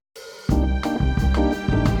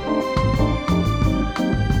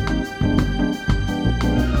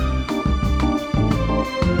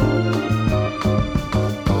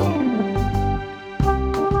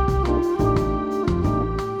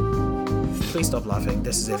please stop laughing.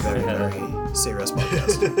 This is a very, very serious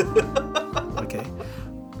podcast. Okay.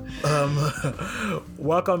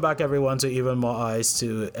 Welcome back, everyone, to Even More Eyes,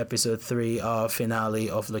 to episode 3, our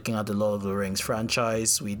finale of looking at the Lord of the Rings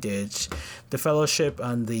franchise. We did The Fellowship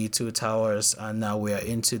and the Two Towers, and now we are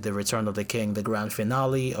into The Return of the King, the grand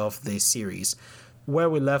finale of the series. Where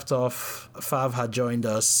we left off, Fav had joined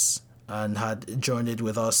us and had journeyed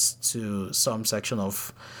with us to some section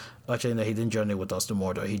of... Actually, no, he didn't journey with us to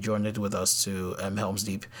Mordor. He journeyed with us to Helm's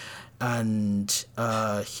Deep. And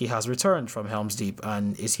he has returned from Helm's Deep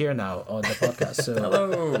and is here now on the podcast. So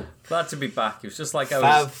hello, glad to be back. It was just like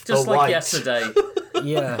yesterday.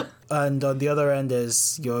 Yeah, and on the other end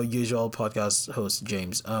is your usual podcast host,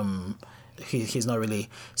 James. He's not really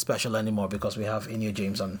special anymore because we have a new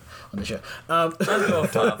James on the show.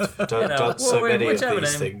 Don't so many of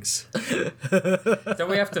these things. Don't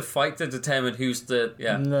we have to fight to determine who's the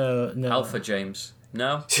no Alpha James?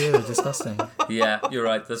 No? Ew, disgusting. Yeah, you're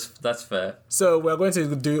right. That's fair. So we're going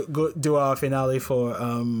to do our finale for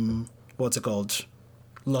what's it called?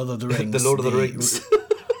 Lord of the Rings. The Lord of the Rings.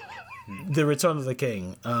 The Return of the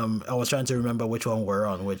King. I was trying to remember which one we're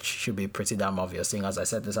on, which should be pretty damn obvious, seeing as I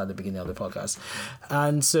said this at the beginning of the podcast.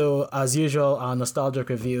 And so, as usual, our nostalgic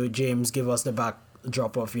review. James, give us the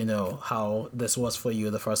backdrop of, how this was for you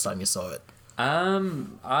the first time you saw it.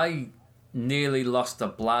 I nearly lost a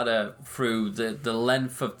bladder through the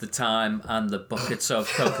length of the time and the buckets of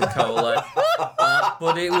Coca-Cola.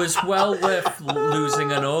 But it was well worth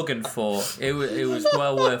losing an organ for. It was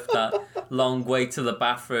well worth that long way to the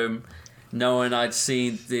bathroom, knowing I'd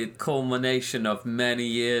seen the culmination of many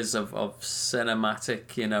years of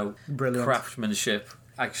cinematic, Brilliant craftsmanship.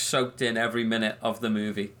 I soaked in every minute of the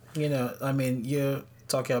movie. You're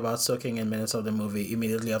talking about soaking in minutes of the movie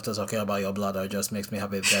immediately after talking about your bladder just makes me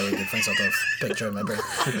have a very different sort of picture in my brain.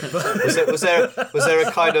 Was there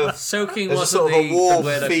a kind of soaking wasn't sort of a warm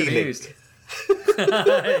word feeling? I used.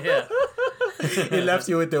 Yeah. It left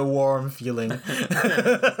you with a warm feeling.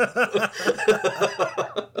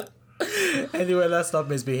 Anyway, let's stop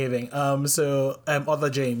misbehaving. Other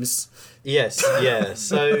James. Yes, yeah.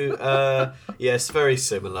 So, yes, very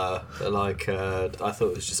similar. I thought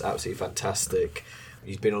it was just absolutely fantastic.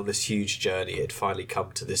 He's been on this huge journey. It finally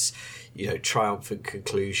come to this, triumphant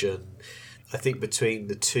conclusion. I think between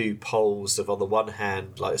the two poles of, on the one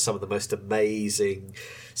hand, like some of the most amazing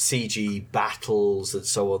CG battles and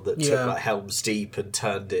so on that took like Helm's Deep and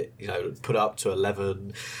turned it, put it up to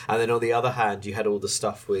 11. And then on the other hand, you had all the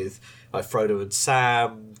stuff with like Frodo and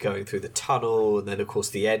Sam going through the tunnel, and then of course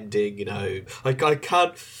the ending, I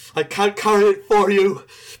can't carry it for you,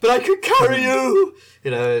 but I can carry you,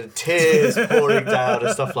 tears pouring down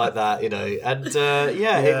and stuff like that, and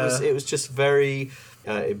it was just very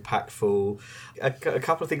impactful. A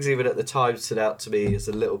couple of things even at the time stood out to me as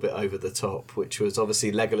a little bit over the top, which was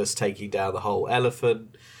obviously Legolas taking down the whole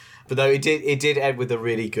elephant. But though it did end with a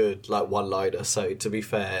really good one-liner, so to be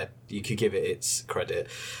fair, you could give it its credit.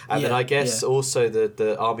 And then I guess also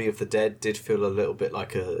the Army of the Dead did feel a little bit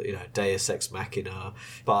like a Deus Ex Machina.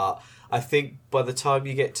 But I think by the time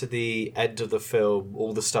you get to the end of the film,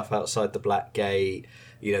 all the stuff outside the Black Gate,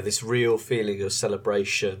 this real feeling of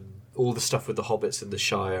celebration, all the stuff with the hobbits in the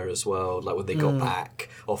Shire as well, like when they got back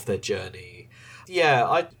off their journey.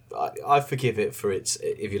 Yeah, I forgive it for its,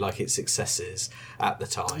 if you like, its successes at the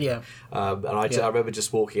time. Yeah. And I remember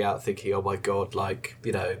just walking out thinking, oh my God,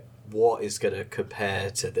 what is going to compare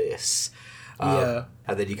to this? And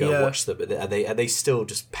then you go and watch them, and they still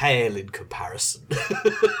just pale in comparison.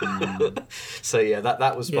 So yeah,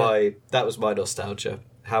 that was my nostalgia.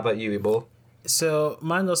 How about you, Imor? So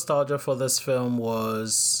my nostalgia for this film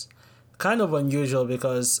was kind of unusual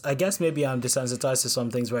because I guess maybe I'm desensitized to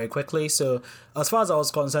some things very quickly. So as far as I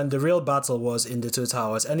was concerned, the real battle was in the Two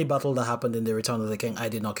Towers. Any battle that happened in The Return of the King, I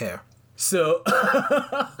did not care. So,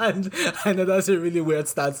 and I know that's a really weird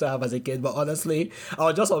stance to have as a kid, but honestly, I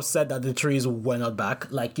was just upset that the trees were not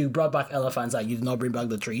back. Like, you brought back elephants and you did not bring back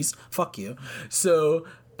the trees. Fuck you. So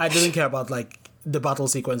I didn't care about the battle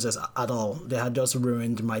sequences at all. They had just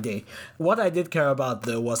ruined my day. What I did care about,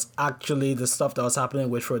 though, was actually the stuff that was happening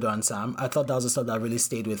with Frodo and Sam. I thought that was the stuff that really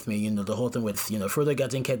stayed with me. The whole thing with, Frodo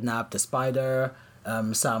getting kidnapped, the spider,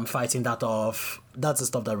 Sam fighting that off. That's the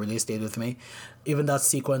stuff that really stayed with me. Even that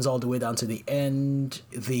sequence all the way down to the end,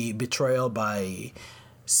 the betrayal by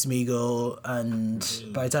Smeagol, and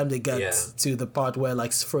by the time they get to the part where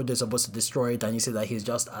Frodo is supposed to destroy it and you see that he's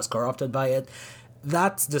just as corrupted by it,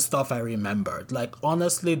 that's the stuff I remembered.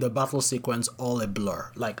 Honestly, the battle sequence, all a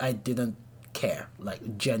blur. I didn't care.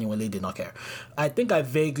 Genuinely did not care. I think I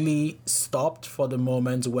vaguely stopped for the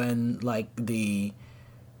moment when,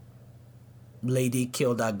 lady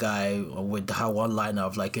killed that guy with her one liner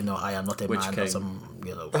of like, I am not a man king? or some,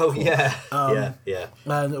 Oh yeah, yeah.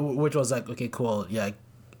 and which was like, okay, cool, yeah,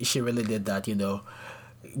 she really did that,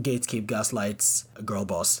 gatekeep, gaslights, girl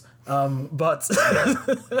boss. But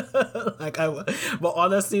but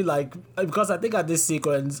honestly, like, because I think at this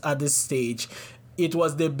stage, it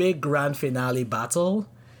was the big grand finale battle,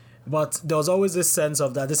 but there was always this sense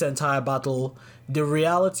of that this entire battle, the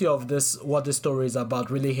reality of what the story is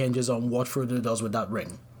about, really hinges on what Frodo does with that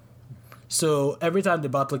ring. So every time the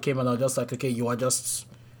battle came, and I was just like, okay, this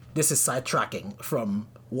is sidetracking from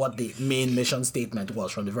what the main mission statement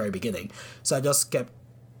was from the very beginning. So I just kept,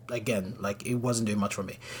 again, like, it wasn't doing much for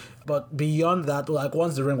me. But beyond that, like,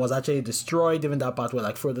 once the ring was actually destroyed, even that part where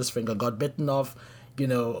like Frodo's finger got bitten off,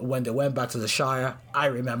 when they went back to the Shire, I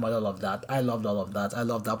remember all of that. I loved all of that. I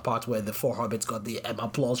loved that part where the four hobbits got the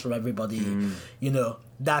applause from everybody.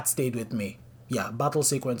 That stayed with me. Yeah, battle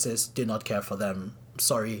sequences, did not care for them.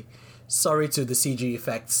 Sorry to the CG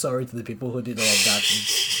effects. Sorry to the people who did all of that.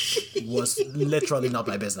 It was literally not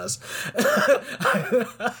my business.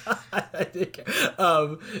 I didn't care.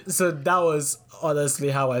 So that was honestly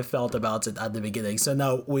how I felt about it at the beginning. So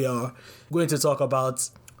now we are going to talk about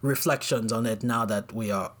reflections on it now that we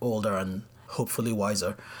are older and hopefully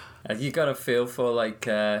wiser. You got a feel for like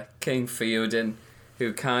King Theoden,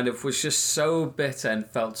 who kind of was just so bitter and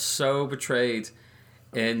felt so betrayed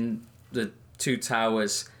in the Two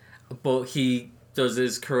Towers, but he does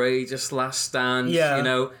his courageous last stand,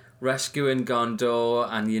 rescuing Gondor,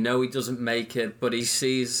 and he doesn't make it, but he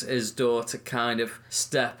sees his daughter kind of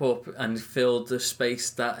step up and fill the space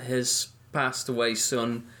that his passed away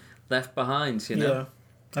son left behind, Yeah.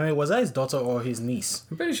 I mean, was that his daughter or his niece?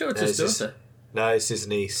 I'm pretty sure it's his daughter. No, it's his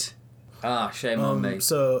niece. Shame on me.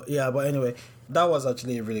 So, yeah, but anyway, that was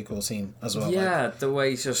actually a really cool scene as well. Yeah, like, the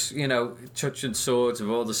way he's just, touching swords with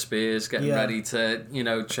all the spears, getting ready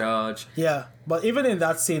to, charge. Yeah, but even in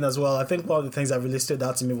that scene as well, I think one of the things that really stood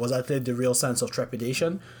out to me was actually the real sense of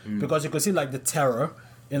trepidation. Because you could see, like, the terror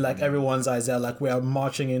in, like, everyone's eyes there, like, we are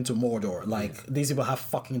marching into Mordor. Like, these people have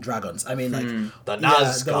fucking dragons. I mean, like... The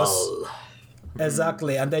Nazgul.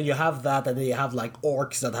 Exactly, and then you have that, and then you have like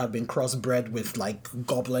orcs that have been crossbred with like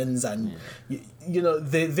goblins, and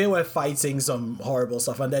they were fighting some horrible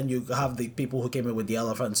stuff, and then you have the people who came in with the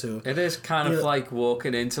elephants who... It is kind of like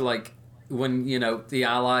walking into like when the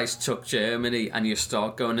Allies took Germany, and you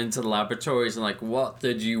start going into the laboratories and like, what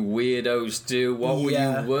did you weirdos do? What were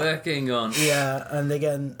you working on? Yeah, and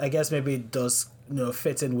again, I guess maybe it does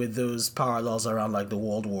fit in with those parallels around like the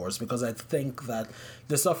World Wars, because I think that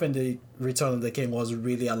the stuff in the Return of the King was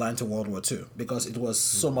really aligned to World War II, because it was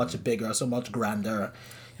so much bigger, so much grander.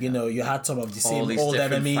 You had some of the same old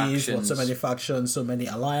enemies, with so many factions, so many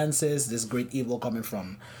alliances, this great evil coming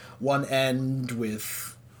from one end,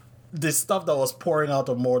 with the stuff that was pouring out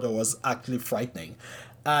of Mordor was actually frightening.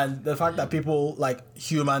 And the fact that people like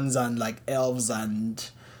humans and like elves and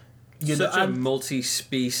such a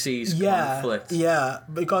multi-species conflict. Yeah,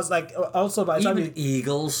 because like also by the time even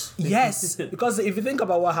eagles. Yes, because if you think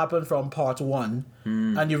about what happened from part 1,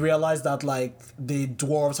 and you realize that like the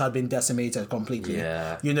dwarves had been decimated completely.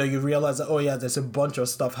 Yeah. You realize that there's a bunch of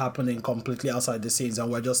stuff happening completely outside the scenes,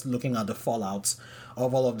 and we're just looking at the fallouts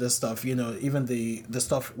of all of this stuff. Even the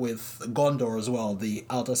stuff with Gondor as well, the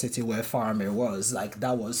outer city where Faramir was, like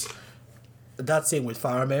that scene with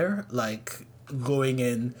Faramir, like going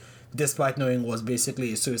in. Despite knowing it was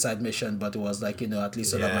basically a suicide mission, but it was like, at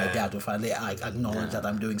least so that my dad would finally acknowledge that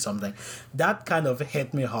I'm doing something. That kind of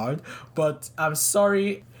hit me hard, but I'm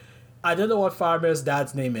sorry. I don't know what Faramir's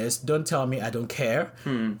dad's name is. Don't tell me, I don't care.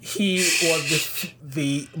 He was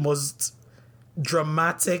the most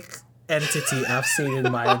dramatic entity I've seen in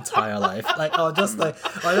my entire life. Like, I was just like,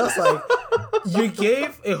 you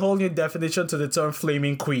gave a whole new definition to the term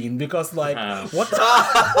flaming queen, because like, what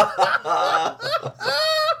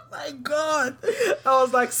my God. I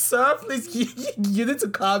was like, sir, please, you need to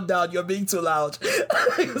calm down. You're being too loud.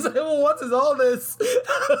 I was like, well, what is all this?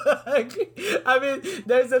 I mean,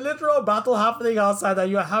 there's a literal battle happening outside,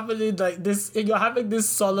 and you're having this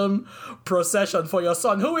solemn procession for your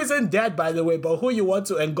son, who isn't dead, by the way, but who you want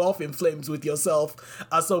to engulf in flames with yourself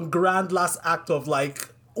as some grand last act of like,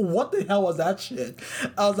 what the hell was that shit?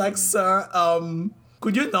 I was like, sir,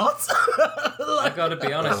 could you not? I gotta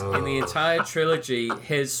be honest, in the entire trilogy,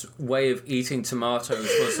 his way of eating tomatoes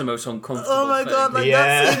was the most uncomfortable Oh my thing. God,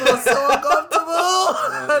 that scene was so uncomfortable.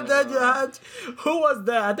 And then you had, who was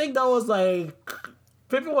there? I think that was like,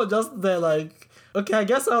 people were just there like, okay, I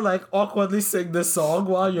guess I'll like awkwardly sing this song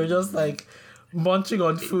while you're just like munching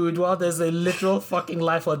on food while there's a literal fucking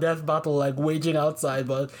life or death battle like waging outside,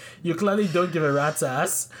 but you clearly don't give a rat's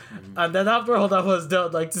ass. And then after all that was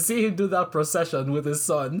done, like to see him do that procession with his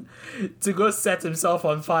son to go set himself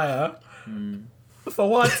on fire. For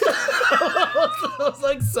what? I was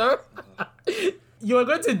like, sir, you were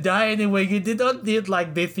going to die anyway. You did not need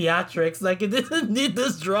like the theatrics. Like you didn't need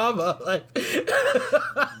this drama. Like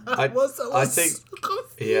I think so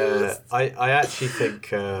confused. yeah, I actually think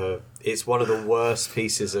it's one of the worst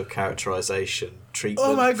pieces of characterization treatment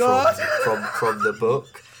Oh my God. from the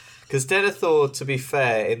book. Because Denethor, to be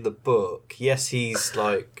fair, in the book, yes, he's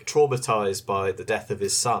like traumatized by the death of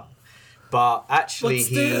his son. But actually, But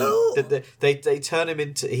still. they turn him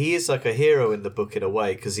into... He is like a hero in the book in a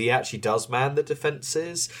way, because he actually does man the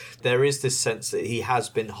defences. There is this sense that he has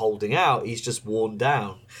been holding out. He's just worn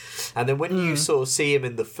down. And then when you sort of see him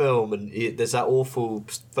in the film, and there's that awful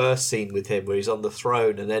first scene with him where he's on the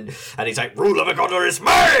throne, and he's like, "Rule of a god is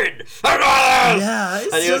mine!" Yeah,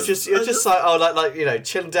 it's and you're just like, oh, like you know,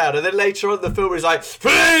 chill down. And then later on in the film, he's like,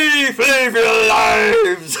 "Flee for your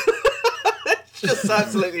lives!" Just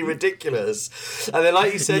absolutely ridiculous. And then,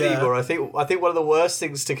 like you said, Yeah. Igor, I think one of the worst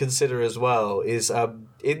things to consider as well is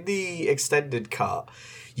in the extended cut,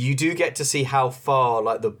 you do get to see how far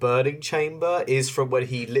like the burning chamber is from when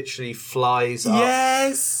he literally flies up.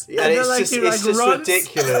 Yes, And it's just runs.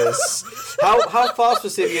 ridiculous. How fast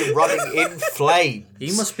was he running in flames? He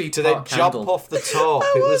must be to then part jump candle. off the top.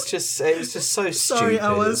 It was just so Sorry, stupid.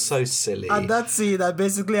 I It was was- so silly. At that scene, I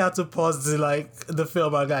basically had to pause the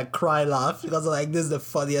film and like cry laugh because like this is the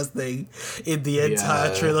funniest thing in the entire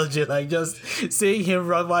Yeah. trilogy. Like just seeing him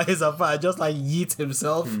run while he's on fire, just like yeet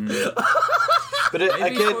himself. But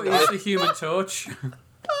Maybe he thought he was the Human Torch.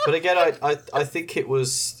 I think it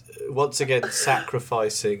was once again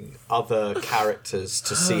sacrificing other characters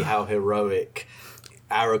to see how heroic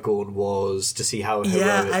Aragorn was, to see how heroic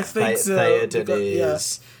Yeah, I think so, Theoden because-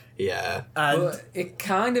 is. Yeah. And But it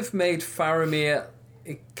kind of made Faramir.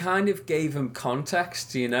 It kind of gave him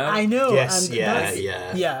context, you know. I know. Yes, and yeah, that's-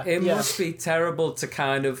 yeah. yeah. It yeah. must be terrible to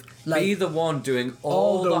kind of be Like, the one doing all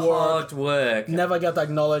all the the work. hard work. Never get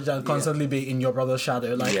acknowledged and constantly be in your brother's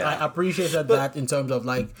shadow. Like Yeah. I appreciated that in terms of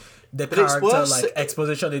like the it's character worse- like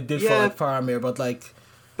exposition it did for Yeah. like Faramir, but like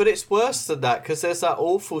But it's worse than that, because there's that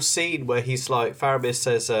awful scene where he's like, Faramir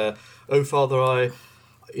says, "Oh, Father,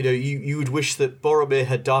 you would wish that Boromir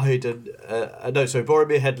had died and...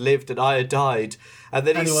 Boromir had lived and I had died." And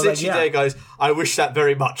then And he's he was like, sitting yeah. there and goes, "I wish that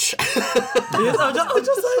very much." I'm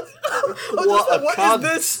just like, What a what cunt. is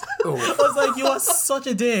this? I was like, you are such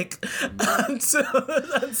a dick. And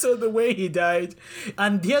so the way he died,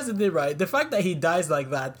 and here's the thing, right? The fact that he dies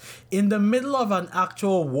like that in the middle of an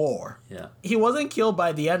actual war. Yeah. He wasn't killed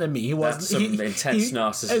by the enemy. He was That's some intense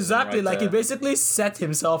narcissism Exactly, right like he there. basically set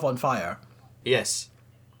himself on fire. Yes.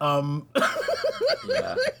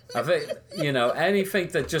 Yeah. I think, anything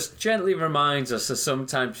that just gently reminds us that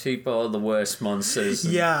sometimes people are the worst monsters.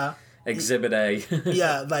 and Yeah. Exhibit A.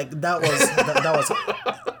 Yeah, like that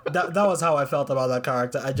was how I felt about that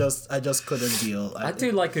character. I just couldn't deal. I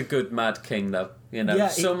do like a good Mad King, though. Yeah,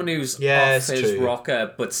 Someone who's Yeah, off it's his true.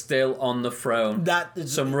 rocker but still on the throne.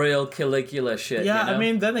 Some real Caligula shit. Yeah, you know? I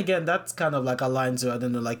mean, then again, that's kind of like aligned to, I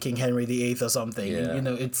don't know, like King Henry VIII or something. Yeah.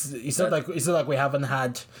 It's not like we haven't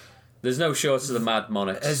had There's no shortage of the Mad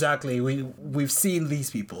Monarchs. exactly. We've seen these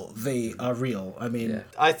people. They are real. I mean, Yeah.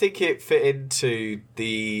 I think it fit into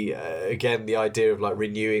the again the idea of like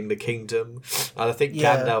renewing the kingdom, and I think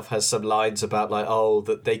Yeah. Gandalf has some lines about like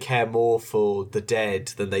that they care more for the dead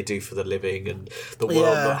than they do for the living, and the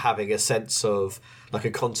world Yeah. not having a sense of like a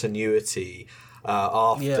continuity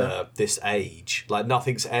after Yeah. this age. Like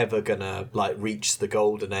nothing's ever gonna like reach the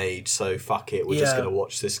golden age, so fuck it, we're just Yeah. gonna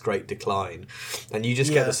watch this great decline. And you just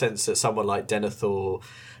Yeah. get the sense that someone like Denethor,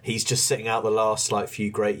 he's just sitting out the last like few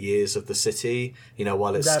great years of the city,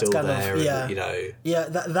 while it's That's still kind of- there. yeah. And, Yeah,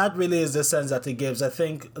 that really is the sense that it gives. I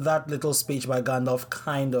think that little speech by Gandalf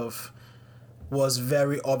kind of was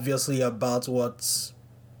very obviously about what,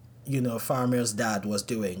 Faramir's dad was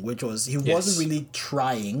doing, which was he Yes. wasn't really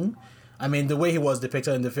trying. I mean, the way he was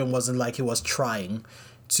depicted in the film wasn't like he was trying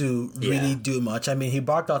to really Yeah. do much. I mean, he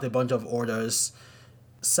barked out a bunch of orders,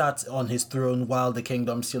 sat on his throne while the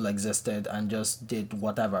kingdom still existed, and just did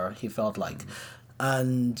whatever he felt like.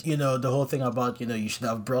 And, the whole thing about, you should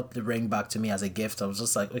have brought the ring back to me as a gift. I was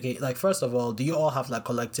just like, okay, like, first of all, do you all have, like,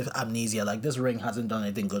 collective amnesia? Like, this ring hasn't done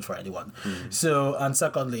anything good for anyone. So, and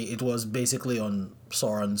secondly, it was basically on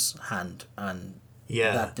Sauron's hand, and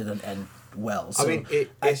Yeah. that didn't end well. So, I mean,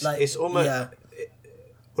 it's almost. Yeah,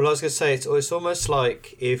 Well, I was going to say it's almost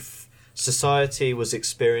like if society was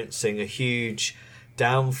experiencing a huge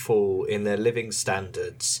downfall in their living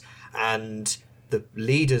standards, and the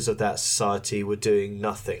leaders of that society were doing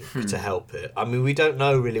nothing to help it. I mean, we don't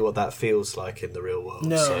know really what that feels like in the real world.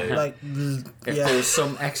 No, so. like, If there's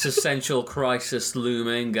some existential crisis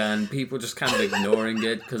looming and people just kind of ignoring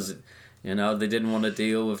it because, you know, they didn't want to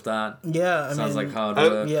deal with that. yeah, I Sounds mean, like hard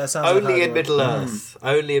work. yeah, sounds like Only hard in work. Middle Earth.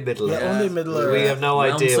 Only in Middle Earth. only Middle Earth. We have no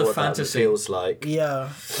Realms idea of what fantasy. that feels like. Yeah,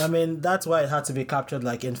 I mean that's why it had to be captured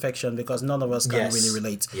like in fiction because none of us can Yes. really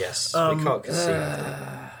relate. Yes, we can't conceive it.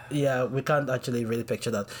 Yeah, we can't actually really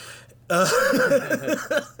picture that.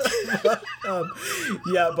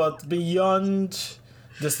 Yeah, but beyond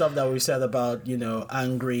the stuff that we said about, you know,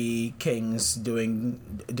 angry kings doing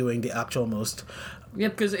the actual most. Yeah,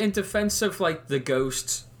 because in defense of like the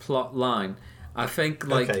ghost plot line, I think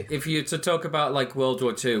like Okay. if you to talk about like World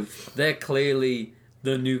War II, they're clearly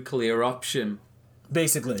the nuclear option.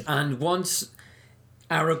 Basically. And once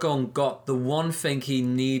Aragorn got the one thing he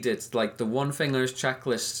needed, like the one thing on his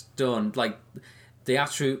checklist done, like the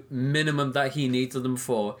absolute minimum that he needed them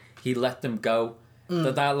for, he let them go.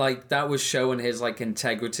 That was showing his like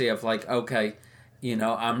integrity of like, okay, you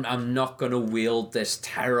know, I'm not gonna wield this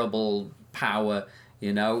terrible power.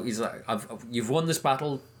 You know, he's like, you've won this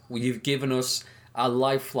battle. You've given us a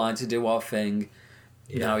lifeline to do our thing.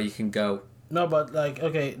 Now you can go. No, but like,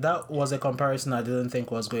 okay, that was a comparison I didn't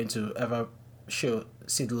think was going to ever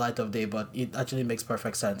see the light of day, but it actually makes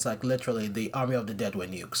perfect sense. Like literally, the Army of the Dead were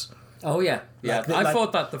nukes. Oh yeah, yeah. I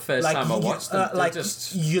thought that the first time I watched them. They're like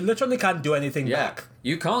just you literally can't do anything yeah. back.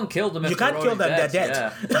 You can't kill them. If You can't they're kill them; already they're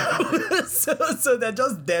dead. Yeah. so they're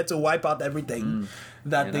just there to wipe out everything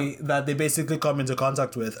that they basically come into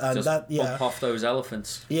contact with, and Just that bump off those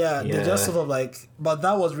elephants. yeah, they Yeah. just sort of like. But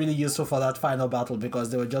that was really useful for that final battle because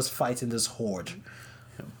they were just fighting this horde.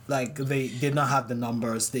 Like they did not have the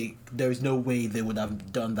numbers. There is no way they would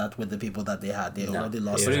have done that with the people that they had. They already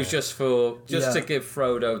lost. But it was just to Yeah. give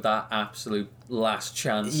Frodo that absolute last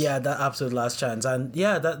chance. Yeah, that absolute last chance, and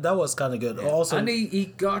yeah, that was kind of good. Also, And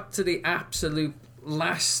he got to the absolute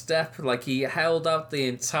last step. Like he held out the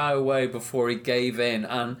entire way before he gave in,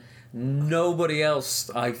 and nobody else,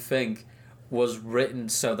 I think, was written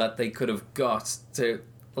so that they could have got to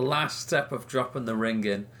the last step of dropping the ring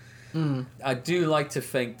in. I do like to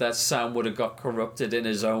think that Sam would have got corrupted in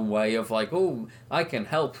his own way of like, oh, I can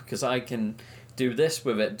help because I can do this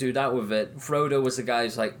with it, do that with it. Frodo was the guy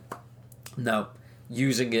who's like, no,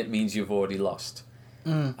 using it means you've already lost.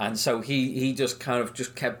 And so he just kind of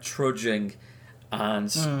just kept trudging and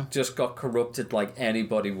just got corrupted like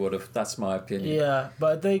anybody would have. That's my opinion. yeah,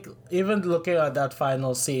 but I think even looking at that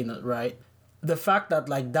final scene, right, the fact that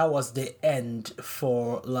like that was the end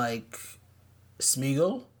for like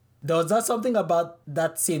Smeagol. There was that something about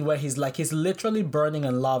that scene where he's literally burning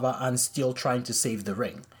in lava and still trying to save the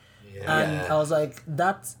ring. And I was like,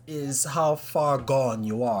 that is how far gone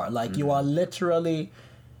you are. Like you are literally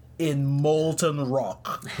in molten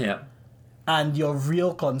rock. Yeah. And your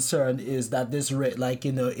real concern is that this like,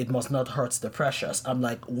 you know, it must not hurt the precious. I'm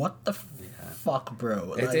like, what the fuck,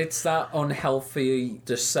 bro? Like, It's that unhealthy,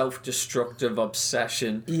 the self-destructive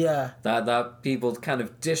obsession yeah. that people kind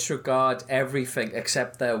of disregard everything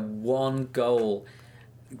except their one goal.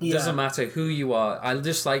 Yeah. Doesn't matter who you are. I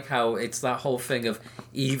just like how it's that whole thing of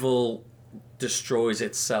evil destroys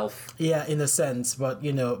itself. Yeah, in a sense, but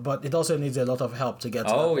you know, but it also needs a lot of help to get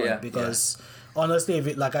to that point because honestly, if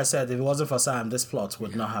it, like I said, if it wasn't for Sam, this plot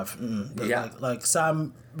would not have. Like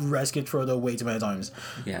Sam rescued Frodo way too many times.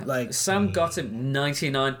 Yeah, like Sam got him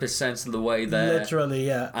 99% of the way there. Literally,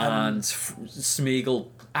 yeah, and Smeagol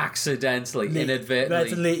accidentally,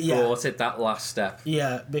 inadvertently brought it that last step.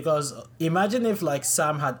 Yeah, because imagine if like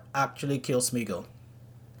Sam had actually killed Smeagol.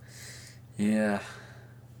 Yeah.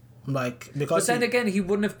 Like because But then again, he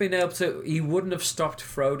wouldn't have been able to. He wouldn't have stopped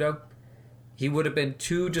Frodo. He would have been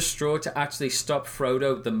too distraught to actually stop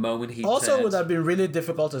Frodo the moment he also turned. would have been really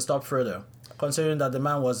difficult to stop Frodo, considering that the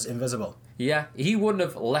man was invisible. Yeah, he wouldn't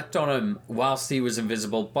have leapt on him whilst he was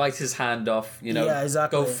invisible, bite his hand off, you know, Yeah,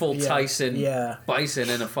 exactly. go full Yeah. Tyson, Yeah. bison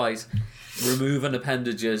in a fight, removing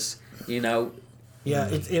appendages, you know. Yeah,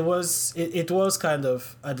 it was kind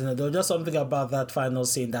of, I don't know, there was just something about that final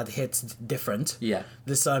scene that hit different. Yeah.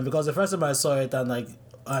 This time, because the first time I saw it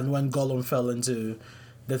and when Gollum fell into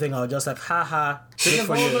the thing, I was just like, haha. Think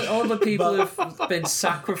of all the people who've been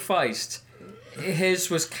sacrificed. His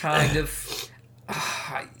was kind of.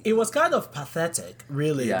 It was kind of pathetic,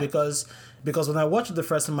 really, Yeah. because when I watched it the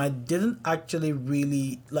first time, I didn't actually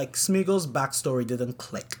really like Smeagol's backstory didn't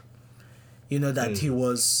click. You know that he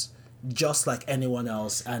was just like anyone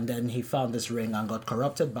else, and then he found this ring and got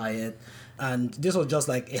corrupted by it, and this was just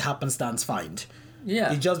like a happenstance find.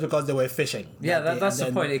 Yeah. It's just because they were fishing. Yeah, that day, that's and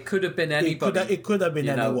the then point. It could have been anybody. It could have been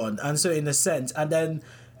you know. anyone. And so in a sense, and then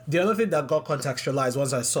the other thing that got contextualized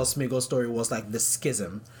once I saw Smeagol's story was like the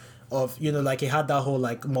schism of, you know, like he had that whole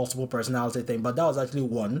like multiple personality thing, but that was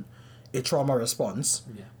actually a trauma response.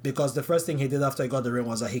 Yeah. Because the first thing he did after he got the ring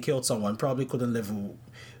was that he killed someone, probably couldn't live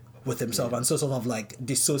with himself, and so sort of like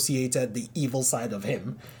dissociated the evil side of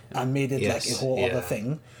him and made it like a whole other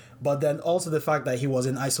thing. But then also the fact that he was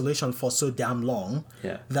in isolation for so damn long,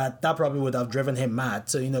 that probably would have driven him mad.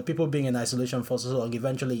 So, you know, people being in isolation for so long,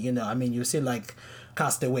 eventually, you know, I mean, you see like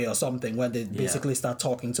Castaway or something where they basically start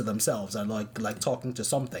talking to themselves and like talking to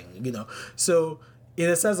something, you know. So in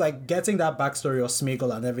a sense, like getting that backstory of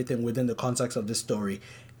Smeagol and everything within the context of this story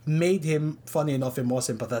made him, funny enough, a more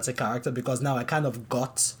sympathetic character, because now I kind of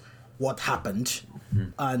got what happened,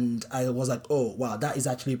 and I was like, oh wow, that is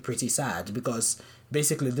actually pretty sad, because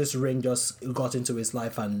basically this ring just got into his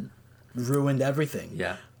life and ruined everything.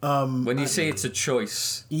 Yeah. When you see it's a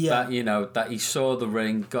choice, that, you know, that he saw the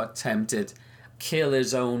ring, got tempted, kill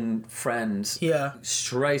his own friend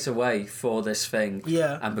straight away for this thing,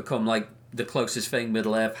 and become like the closest thing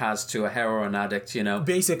Middle Earth has to a heroin addict, you know.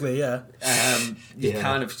 Basically, you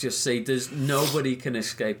kind of just see there's nobody can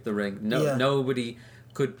escape the ring. Nobody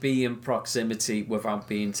could be in proximity without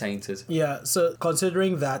being tainted. Yeah, so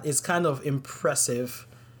considering that, it's kind of impressive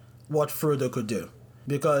what Frodo could do.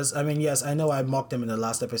 Because, I mean, yes, I know I mocked him in the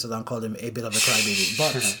last episode and called him a bit of a crybaby,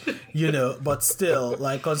 but, you know, but still,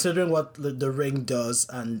 like, considering what the ring does,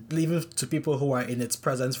 and even to people who are in its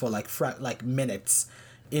presence for, like, minutes,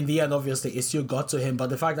 in the end, obviously, it still got to him, but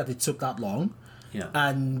the fact that it took that long,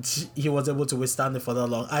 and he was able to withstand it for that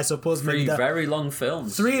long, I suppose... Three very long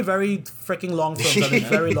films. 3 very freaking long films and a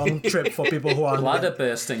very long trip for people who are...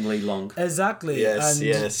 Bladder-burstingly long. Exactly.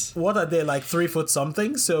 Yes. What are they, like 3 foot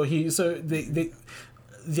something? So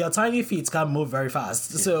their tiny feet can't move very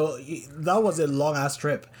fast. So that was a long-ass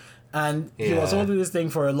trip. And he was holding this thing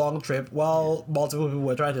for a long trip while multiple people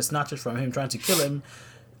were trying to snatch it from him, trying to kill him.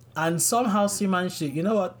 And somehow he managed to, you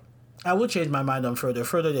know what? I would change my mind on Frodo.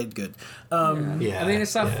 Frodo did good. I mean,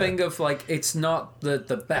 it's that thing of, like, it's not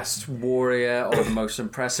the best warrior or the most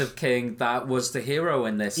impressive king that was the hero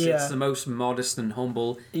in this. It's the most modest and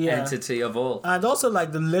humble entity of all. And also,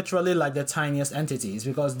 like, literally the tiniest entities,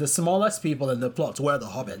 because the smallest people in the plot were the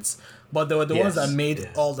hobbits. But they were the ones that made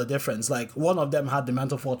all the difference. Like, one of them had the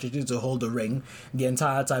mental fortitude to hold the ring the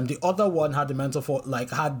entire time. The other one had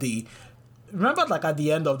the remember, like, at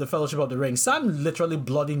the end of the Fellowship of the Ring, Sam literally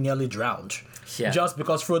bloody nearly drowned. Just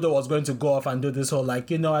because Frodo was going to go off and do this whole,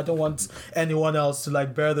 like, you know, I don't want anyone else to,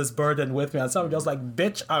 like, bear this burden with me. And Sam was just like,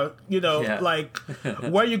 bitch, you know, like,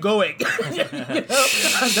 where are you going? You know?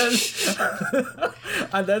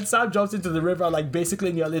 And then Sam jumps into the river, like,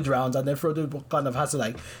 basically nearly drowns. And then Frodo kind of has to,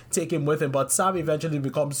 like, take him with him. But Sam eventually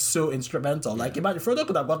becomes so instrumental. Like, imagine, Frodo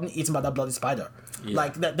could have gotten eaten by that bloody spider.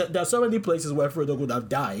 Like, there are so many places where Frodo could have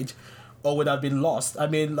died or would have been lost. I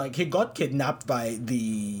mean, like, he got kidnapped by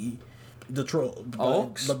the troll,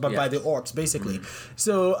 by the orcs, basically.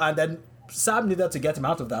 So, and then Sam needed to get him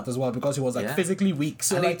out of that as well, because he was, like, physically weak.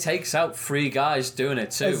 So, and like, he takes out 3 guys doing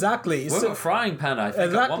it too. Exactly. With a frying pan, I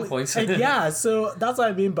think, at one point. So that's what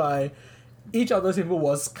I mean by each of those people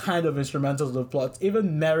was kind of instrumental to the plot.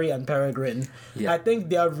 Even Merry and Peregrine, I think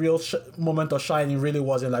their real moment of shining really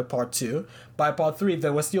was in, like, part 2. By part 3,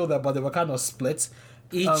 they were still there, but they were kind of split.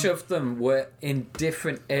 Each of them were in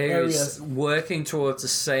different areas working towards the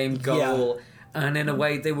same goal, and in a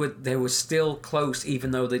way they were still close,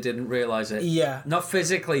 even though they didn't realize it. Not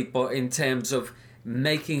physically, but in terms of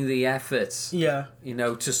making the efforts. You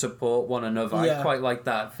know, to support one another. I quite like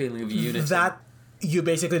that feeling of unity. That you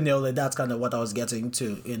basically nailed it. That's kind of what I was getting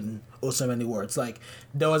to in so many words. Like,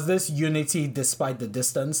 there was this unity despite the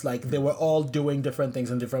distance. Like, they were all doing different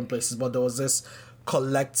things in different places, but there was this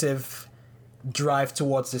collective drive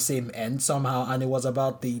towards the same end somehow, and it was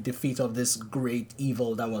about the defeat of this great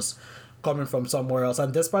evil that was coming from somewhere else.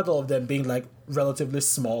 And despite all of them being, like, relatively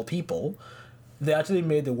small people, they actually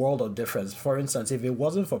made a world of difference. For instance, if it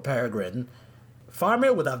wasn't for Peregrine,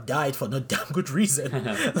 Faramir would have died for no damn good reason.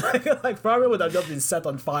 like Faramir would have just been set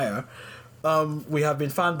on fire. We have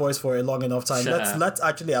been fanboys for a long enough time. Let's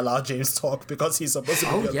actually allow James talk, because he's supposed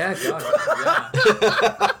to be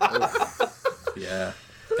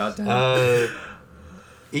God damn.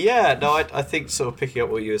 I think sort of picking up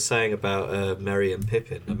what you were saying about Merry and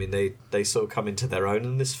Pippin. I mean, they sort of come into their own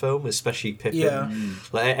in this film, especially Pippin.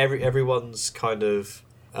 Like, everyone's kind of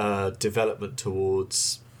development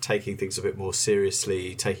towards taking things a bit more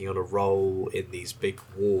seriously, taking on a role in these big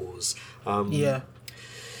wars.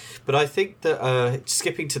 But I think that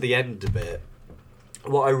skipping to the end a bit,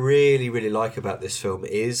 what I really, really like about this film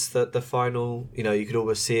is that the final, you could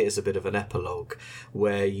almost see it as a bit of an epilogue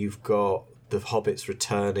where you've got the hobbits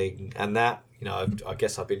returning, and that, I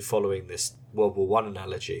guess I've been following this World War One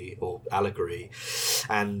analogy or allegory,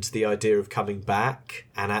 and the idea of coming back,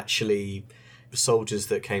 and actually soldiers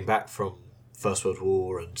that came back from First World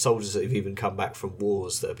War and soldiers that have even come back from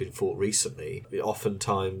wars that have been fought recently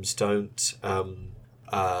oftentimes don't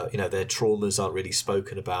their traumas aren't really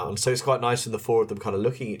spoken about, and so it's quite nice when the four of them kind of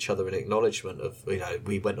looking at each other in acknowledgement of,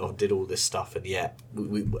 we went on and did all this stuff, and yet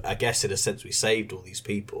we I guess in a sense we saved all these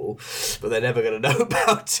people, but they're never going to know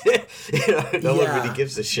about it. No one really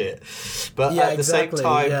gives a shit. But at the same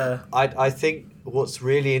time, I think what's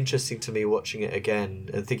really interesting to me watching it again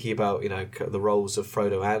and thinking about the roles of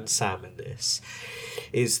Frodo and Sam in this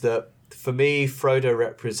is that for me Frodo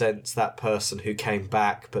represents that person who came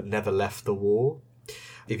back but never left the war.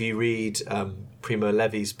 If you read Primo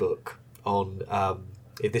Levi's book on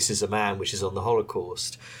If This Is a Man, which is on the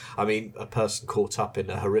Holocaust, I mean, a person caught up in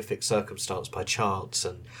a horrific circumstance by chance,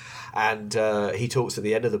 and he talks at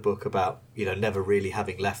the end of the book about never really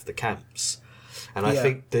having left the camps. And I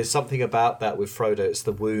think there's something about that with Frodo. It's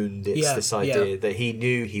the wound. It's this idea that he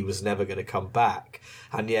knew he was never going to come back.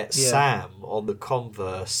 And yet Sam, on the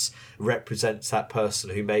converse, represents that person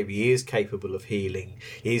who maybe is capable of healing.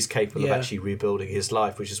 He is capable of actually rebuilding his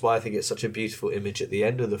life, which is why I think it's such a beautiful image at the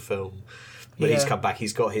end of the film. When he's come back,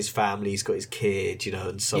 he's got his family, he's got his kid,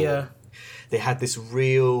 and so on. They had this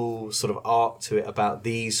real sort of arc to it about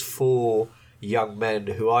these four young men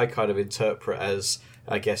who I kind of interpret as,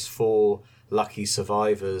 I guess, four lucky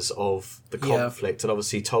survivors of the conflict. And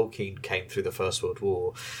obviously Tolkien came through the First World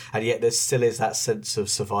War, and yet there still is that sense of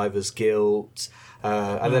survivor's guilt.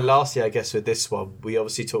 And then lastly, I guess with this one, we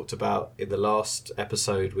obviously talked about in the last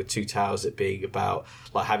episode with Two Towers it being about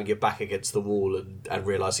like having your back against the wall and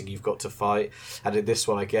realising you've got to fight. And in this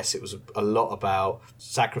one, I guess it was a lot about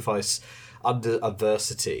sacrifice under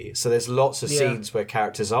adversity. So there's lots of scenes where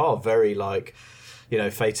characters are very like,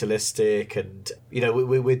 fatalistic, and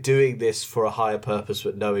we're doing this for a higher purpose,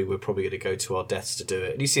 but knowing we're probably going to go to our deaths to do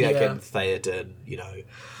it. And you see that again with Theoden.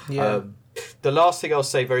 The last thing I'll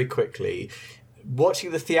say very quickly,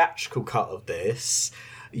 watching the theatrical cut of this,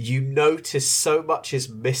 you notice so much is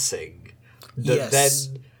missing that then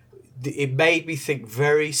it made me think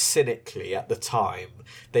very cynically at the time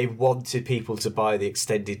they wanted people to buy the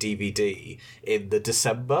extended DVD in the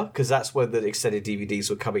December, because that's when the extended DVDs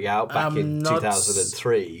were coming out back in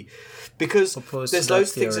 2003. Because there's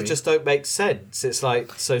those things that just don't make sense. It's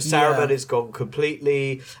like, so Saruman is gone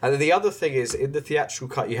completely. And then the other thing is, in the theatrical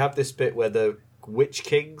cut, you have this bit where the Witch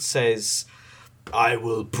King says, I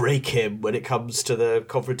will break him when it comes to the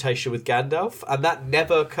confrontation with Gandalf. And that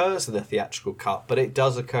never occurs in the theatrical cut, but it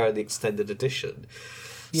does occur in the extended edition.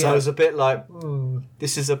 So I was a bit like,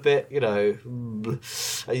 this is a bit, you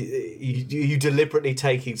deliberately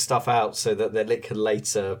taking stuff out so that then it can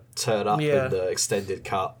later turn up in the extended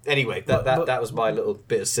cut. Anyway, that was my little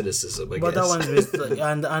bit of cynicism, I guess. But that one is,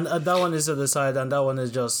 and that one is to the side, and that one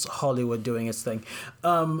is just Hollywood doing its thing.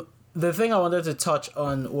 The thing I wanted to touch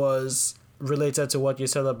on was related to what you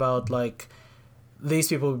said about like these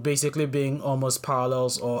people basically being almost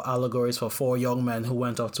parallels or allegories for four young men who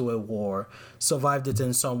went off to a war, survived it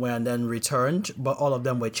in some way, and then returned, but all of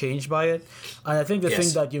them were changed by it. And I think the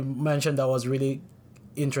thing that you mentioned that was really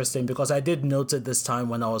interesting, because I did note it this time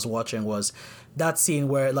when I was watching, was that scene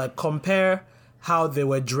where, like, compare how they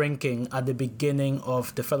were drinking at the beginning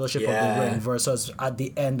of the Fellowship of the Ring versus at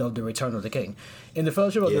the end of the Return of the King. In the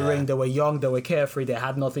Fellowship of the Ring, they were young, they were carefree, they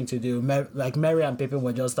had nothing to do. Like Merry and Pippin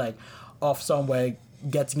were just like off somewhere,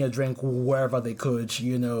 getting a drink wherever they could,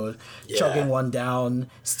 chugging one down,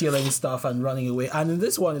 stealing stuff and running away. And in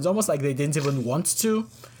this one, it's almost like they didn't even want to.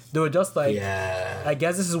 They were just like, I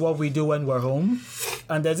guess this is what we do when we're home.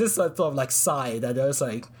 And there's this sort of like sigh that there's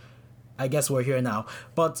like, I guess we're here now.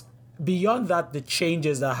 But beyond that, the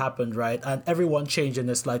changes that happened, right? And everyone changed in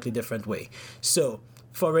a slightly different way. So,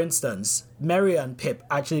 for instance, Merry and Pip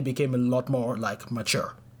actually became a lot more like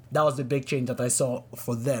mature. That was the big change that I saw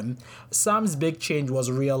for them. Sam's big change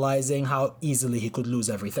was realizing how easily he could lose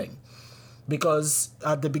everything. Because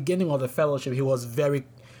at the beginning of the Fellowship, he was very,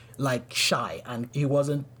 like, shy. And he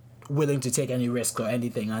wasn't willing to take any risk or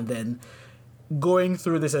anything. And then going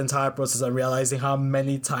through this entire process and realizing how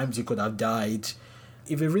many times he could have died.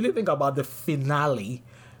 If you really think about the finale,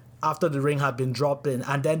 after the ring had been dropped in,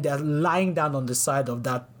 and then they're lying down on the side of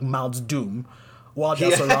that Mount Doom, while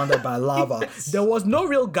they're surrounded by lava. There was no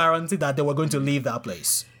real guarantee that they were going to leave that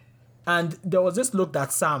place. And there was this look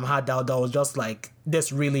that Sam had that was just like,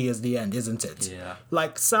 this really is the end, isn't it? Yeah.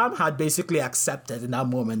 Like, Sam had basically accepted in that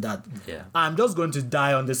moment that Yeah. I'm just going to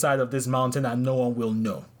die on the side of this mountain and no one will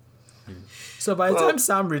know. So by the time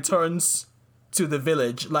Sam returns to the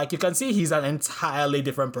village, like, you can see he's an entirely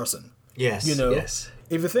different person. Yes. You know? Yes.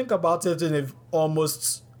 If you think about it in an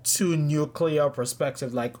almost too nuclear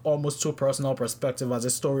perspective, like almost too personal perspective as a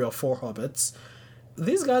story of 4 hobbits,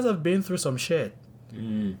 these guys have been through some shit.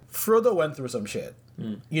 Frodo went through some shit.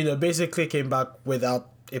 You know, basically came back without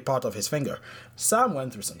a part of his finger. Sam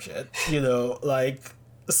went through some shit. You know, like,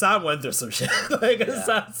 Sam went through some shit. Like,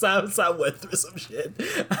 Sam went through some shit.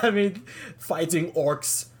 I mean, fighting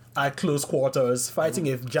orcs at close quarters, fighting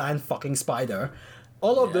a giant fucking spider.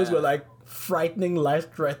 All of those were, like, frightening,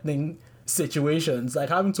 life-threatening situations. Like,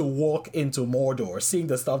 having to walk into Mordor, seeing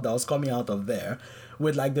the stuff that was coming out of there,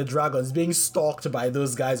 with, like, the dragons being stalked by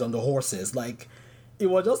those guys on the horses. Like, it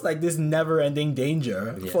was just like this never-ending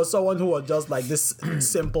danger for someone who was just like this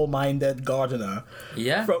simple-minded gardener.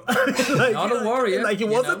 Yeah. Like, Not a warrior. Like, he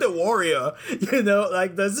wasn't a warrior. You know,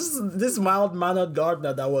 like, there's this mild-mannered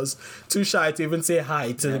gardener that was too shy to even say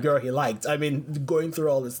hi to the girl he liked. I mean, going through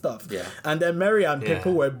all this stuff. Yeah. And then Merry and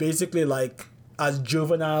Pippin were basically like as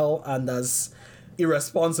juvenile and as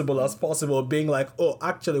irresponsible as possible, being like, oh,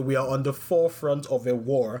 actually, we are on the forefront of a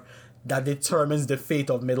war that determines the fate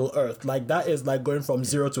of Middle Earth. Like, that is like going from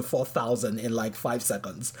 0 to 4,000 in like 5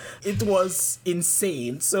 seconds. It was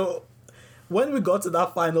insane. So when we got to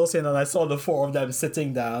that final scene and I saw the 4 of them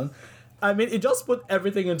sitting down, I mean, it just put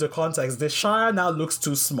everything into context. The Shire now looks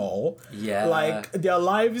too small. Yeah. Like, their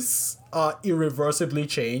lives are irreversibly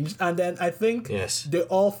changed. And then I think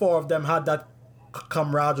all 4 of them had that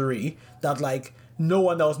camaraderie that, like, no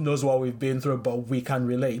one else knows what we've been through, but we can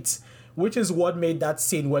relate. Which is what made that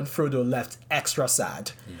scene when Frodo left extra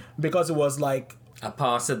sad. Because it was like... A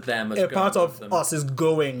part of them. A part of us is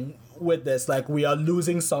going with this. Like, we are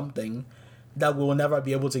losing something that we will never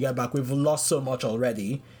be able to get back. We've lost so much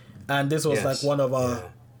already. And this was like one of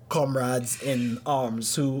our comrades in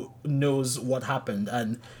arms who knows what happened.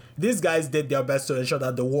 And these guys did their best to ensure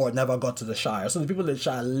that the war never got to the Shire. So the people in the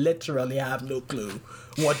Shire literally have no clue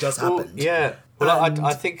what just happened. Yeah. Well,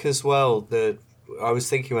 I think as well that... I was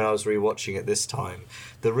thinking when I was rewatching it this time,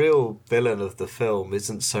 the real villain of the film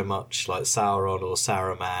isn't so much like Sauron or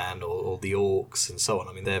Saruman or the orcs and so on.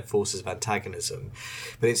 I mean, they're forces of antagonism.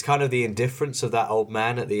 But it's kind of the indifference of that old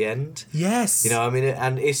man at the end. Yes. You know, I mean,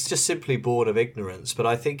 and it's just simply born of ignorance. But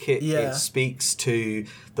I think it speaks to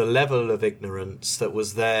the level of ignorance that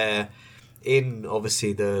was there in,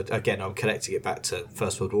 obviously, again, I'm connecting it back to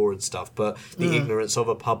First World War and stuff, but the ignorance of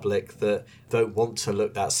a public that don't want to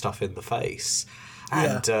look that stuff in the face.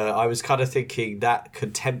 And I was kind of thinking that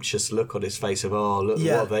contemptuous look on his face of, oh, look, what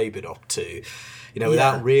have they been up to? You know,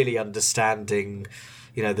 without really understanding,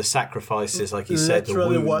 you know, the sacrifices, like you said, the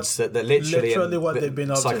wounds that literally what they've been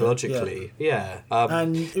up psychologically. to. Yeah.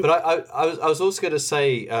 But I was also going to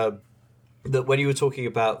say that when you were talking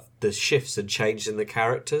about the shifts and changes in the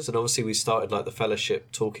characters, and obviously we started like the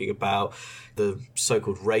Fellowship talking about the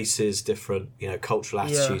so-called races, different, you know, cultural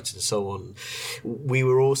attitudes and so on. We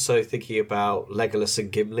were also thinking about Legolas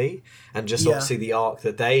and Gimli, and just obviously the arc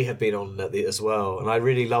that they have been on as well. And I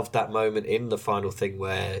really loved that moment in the final thing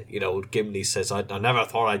where, you know, Gimli says, I never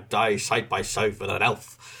thought I'd die side by side with an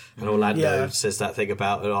elf. And Orlando says that thing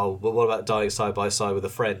about, oh, but what about dying side by side with a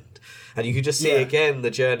friend? And you can just see again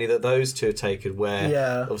the journey that those two have taken,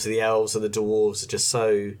 where obviously the elves and the dwarves are just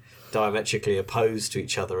so diametrically opposed to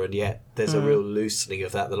each other, and yet there's a real loosening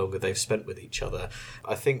of that the longer they've spent with each other.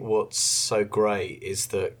 I think what's so great is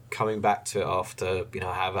that coming back to it after, you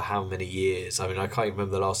know, how many years, I mean, I can't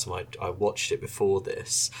remember the last time I watched it before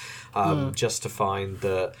this, just to find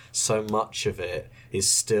that so much of it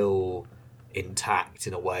is still intact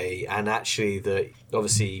in a way, and actually that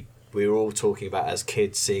obviously we were all talking about as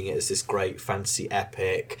kids, seeing it as this great fantasy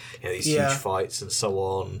epic, you know, these huge fights and so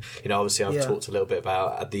on. You know, obviously I've talked a little bit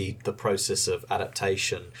about the process of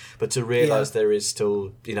adaptation, but to realise there is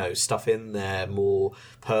still, you know, stuff in there more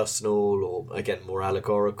personal or, again, more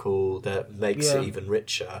allegorical that makes it even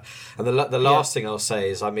richer. And the last thing I'll say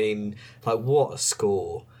is, I mean, like, what a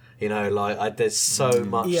score. You know, like, there's so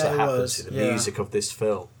much that happens in the music of this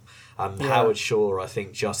film. Howard Shore, I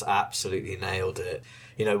think, just absolutely nailed it.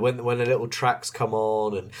 You know, when the little tracks come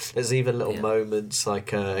on, and there's even little moments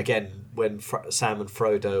like, again, when Sam and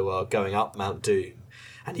Frodo are going up Mount Doom,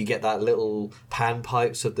 and you get that little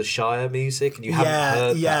panpipes of the Shire music, and you haven't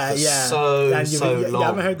heard that for so long. You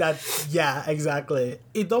haven't heard that. Yeah, exactly.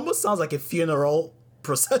 It almost sounds like a funeral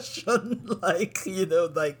procession. Like, you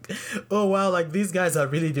know, like, oh wow, like these guys are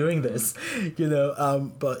really doing this, you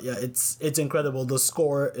know. But yeah, it's incredible. The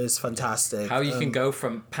score is fantastic. How you can go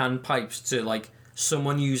from panpipes to like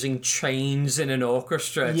someone using chains in an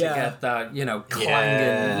orchestra to get that, you know,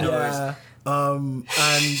 clanging noise. Yeah. And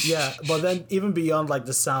yeah, but then even beyond like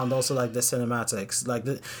the sound, also like the cinematics, like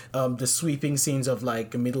the sweeping scenes of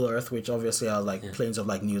like Middle Earth, which obviously are like plains of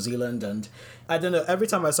like New Zealand, and I don't know, every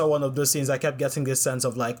time I saw one of those scenes I kept getting this sense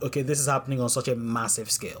of like, okay, this is happening on such a massive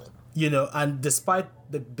scale, you know. And despite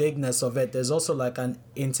the bigness of it, there's also like an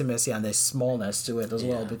intimacy and a smallness to it as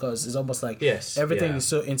well, because it's almost like everything is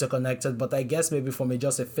so interconnected. But I guess maybe for me,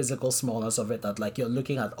 just a physical smallness of it, that like you're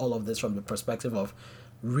looking at all of this from the perspective of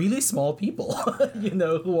really small people, you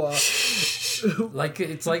know, who are like,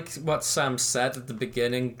 it's like what Sam said at the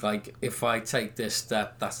beginning, like, if I take this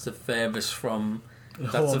step, that's the furthest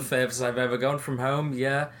I've ever gone from home.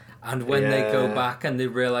 And when they go back and they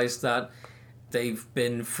realize that they've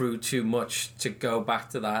been through too much to go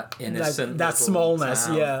back to that innocent, like, that smallness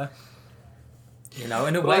town. You know,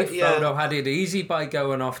 in a way, Frodo had it easy by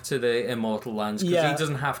going off to the Immortal Lands, because he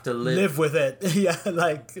doesn't have to live with it.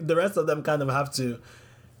 Like the rest of them kind of have to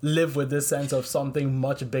live with this sense of something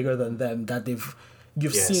much bigger than them, that you've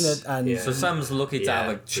seen it. And so Sam's lucky to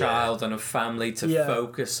have a child and a family to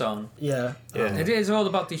focus on. It is all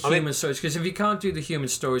about the human stories, because if you can't do the human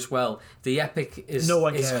stories well, the epic is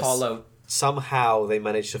hollow. Somehow they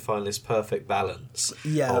managed to find this perfect balance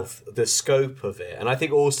of the scope of it. And I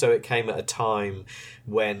think also it came at a time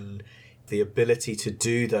when the ability to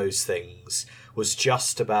do those things was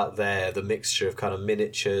just about there, the mixture of kind of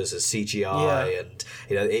miniatures and CGI, and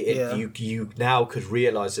you know, you now could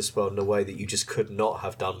realise this world in a way that you just could not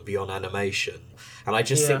have done beyond animation. And I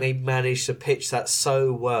just think they managed to pitch that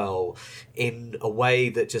so well in a way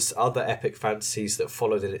that just other epic fantasies that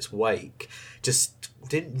followed in its wake just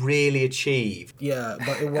didn't really achieve.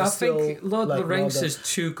 But it was I think Lord of the Rings is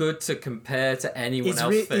too good to compare to anyone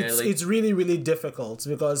else fairly. It's really, really difficult,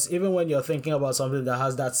 because even when you're thinking about something that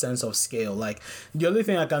has that sense of scale, like the only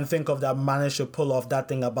thing I can think of that managed to pull off that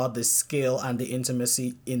thing about the scale and the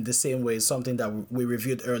intimacy in the same way is something that we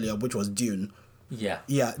reviewed earlier, which was Dune.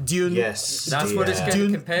 Dune. Yes, that's what it's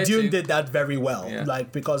getting compared to. Dune did that very well,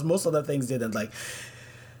 like, because most other things didn't. Like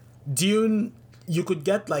Dune, you could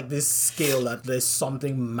get like this scale that there's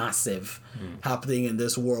something massive happening in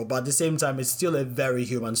this world, but at the same time, it's still a very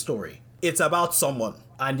human story. It's about someone,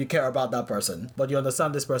 and you care about that person, but you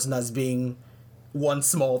understand this person as being one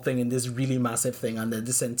small thing in this really massive thing, and then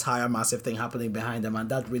this entire massive thing happening behind them, and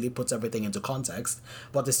that really puts everything into context.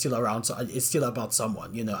 But it's still around, so it's still about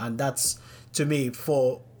someone, you know. And that's, to me,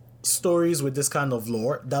 for stories with this kind of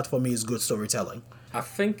lore, that for me is good storytelling. I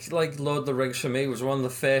think like Lord of the Rings for me was one of the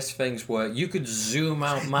first things where you could zoom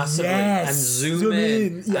out massively and zoom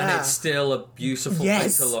in, and it's still a beautiful thing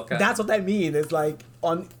to look at. That's what I mean. It's like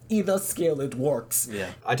on either scale it works.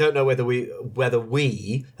 I don't know whether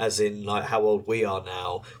we, as in like how old we are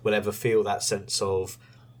now, will ever feel that sense of,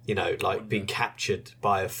 you know, like being captured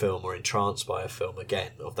by a film or entranced by a film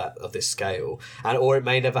again of this scale, or it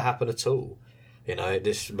may never happen at all. You know,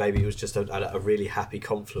 maybe it was just a really happy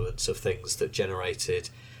confluence of things that generated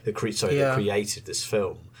that created this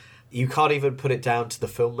film. You can't even put it down to the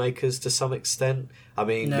filmmakers to some extent. I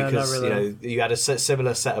mean, because not really. You know, you had a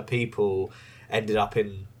similar set of people ended up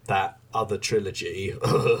in that other trilogy,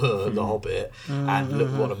 The Hobbit, and look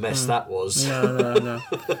what a mess that was. No.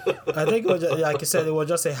 I think, it was, like you said, it was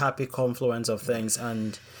just a happy confluence of things,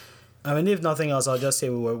 and I mean, if nothing else, I'll just say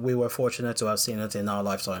we were fortunate to have seen it in our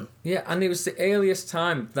lifetime. Yeah, and it was the earliest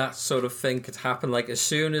time that sort of thing could happen. Like, as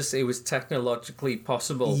soon as it was technologically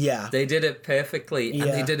possible, they did it perfectly,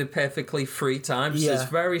 and they did it perfectly 3 times. There's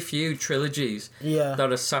very few trilogies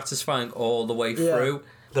that are satisfying all the way through.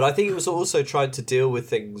 But I think it was also trying to deal with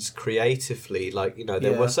things creatively. Like, you know,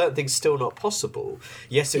 there were certain things still not possible.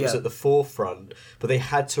 Yes, it was at the forefront, but they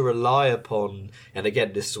had to rely upon, and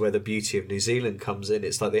again, this is where the beauty of New Zealand comes in.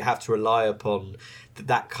 It's like they have to rely upon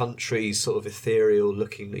that country's sort of ethereal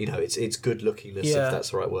looking, you know, it's good lookingness, if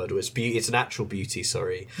that's the right word, or it's natural beauty,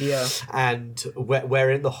 sorry. And where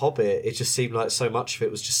in The Hobbit, it just seemed like so much of it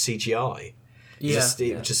was just CGI.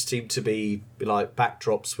 It just seemed to be like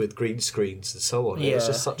backdrops with green screens and so on. It was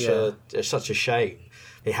just such a shame.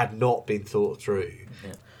 It had not been thought through.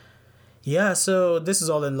 So this is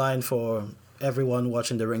all in line for everyone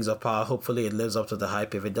watching The Rings of Power. Hopefully it lives up to the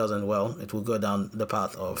hype. If it doesn't, well, it will go down the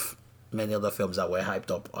path of many other films that were hyped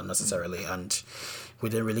up unnecessarily, and we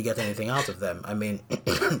didn't really get anything out of them. I mean,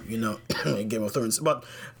 you know, Game of Thrones. But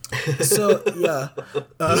so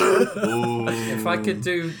if I could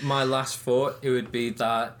do my last thought, it would be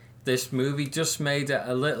that this movie just made it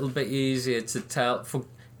a little bit easier to tell for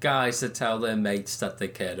guys to tell their mates that they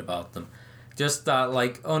cared about them. Just that,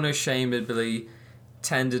 like, unashamedly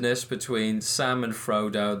tenderness between Sam and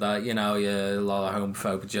Frodo, that, you know, a lot of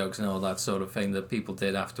homophobic jokes and all that sort of thing that people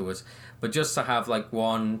did afterwards. But just to have, like,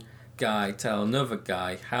 one guy tell another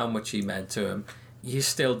guy how much he meant to him, you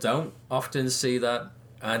still don't often see that.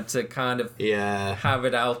 And to kind of have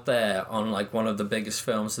it out there on, like, one of the biggest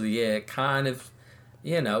films of the year kind of,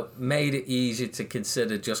 you know, made it easy to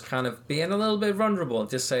consider just kind of being a little bit vulnerable and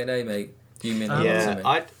just saying, hey, mate, you mean a lot to me.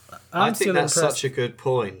 I think that's such a good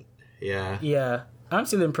point. Yeah. Yeah. I'm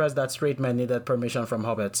still impressed that straight men needed permission from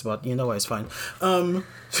hobbits, but you know what, it's fine.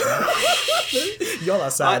 Y'all are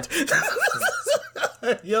sad.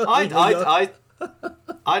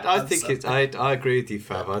 I think it's. I agree with you,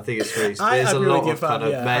 Fab. I think it's really. There's a lot of kind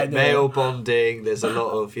of male bonding. There's a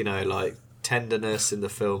lot of, you know, like, tenderness in the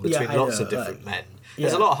film between lots of different men.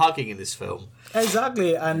 There's a lot of hugging in this film.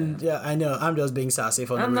 Exactly, and I know I'm just being sassy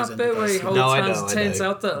for no reason. And that bit where he holds hands, turns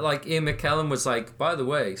out that, like, Ian McKellen was like, by the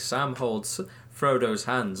way, Sam holds Frodo's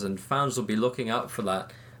hands, and fans will be looking out for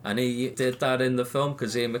that. And he did that in the film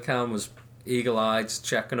because Ian McKellen was eagle-eyed,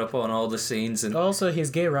 checking up on all the scenes, and also his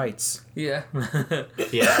gay rights. Yeah.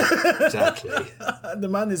 Yeah, exactly. The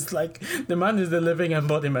man is the living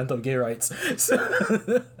embodiment of gay rights. So,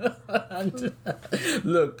 and,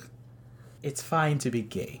 look, it's fine to be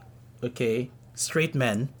gay, okay? Straight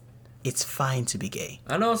men, it's fine to be gay.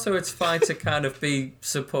 And also it's fine to kind of be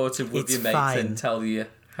supportive with your mates and tell you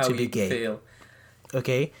how you feel.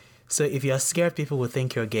 Okay? So if you're scared people will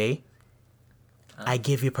think you're gay, I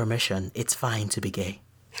give you permission. It's fine to be gay.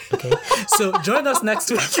 Okay? So join us next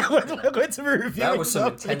week when we're going to be reviewing. That was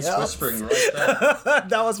some intense whispering right there.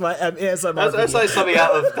 That was my ASMR. That's like something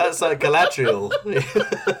out of... That's like Galadriel.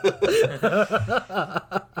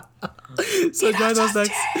 So join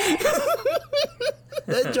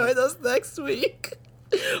us next week,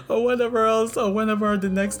 or whenever else, or whenever the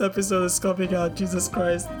next episode is coming out. Jesus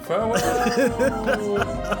Christ! Farewell.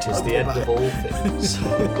 Tis the end of all things.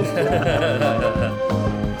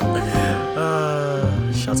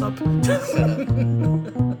 Shut up.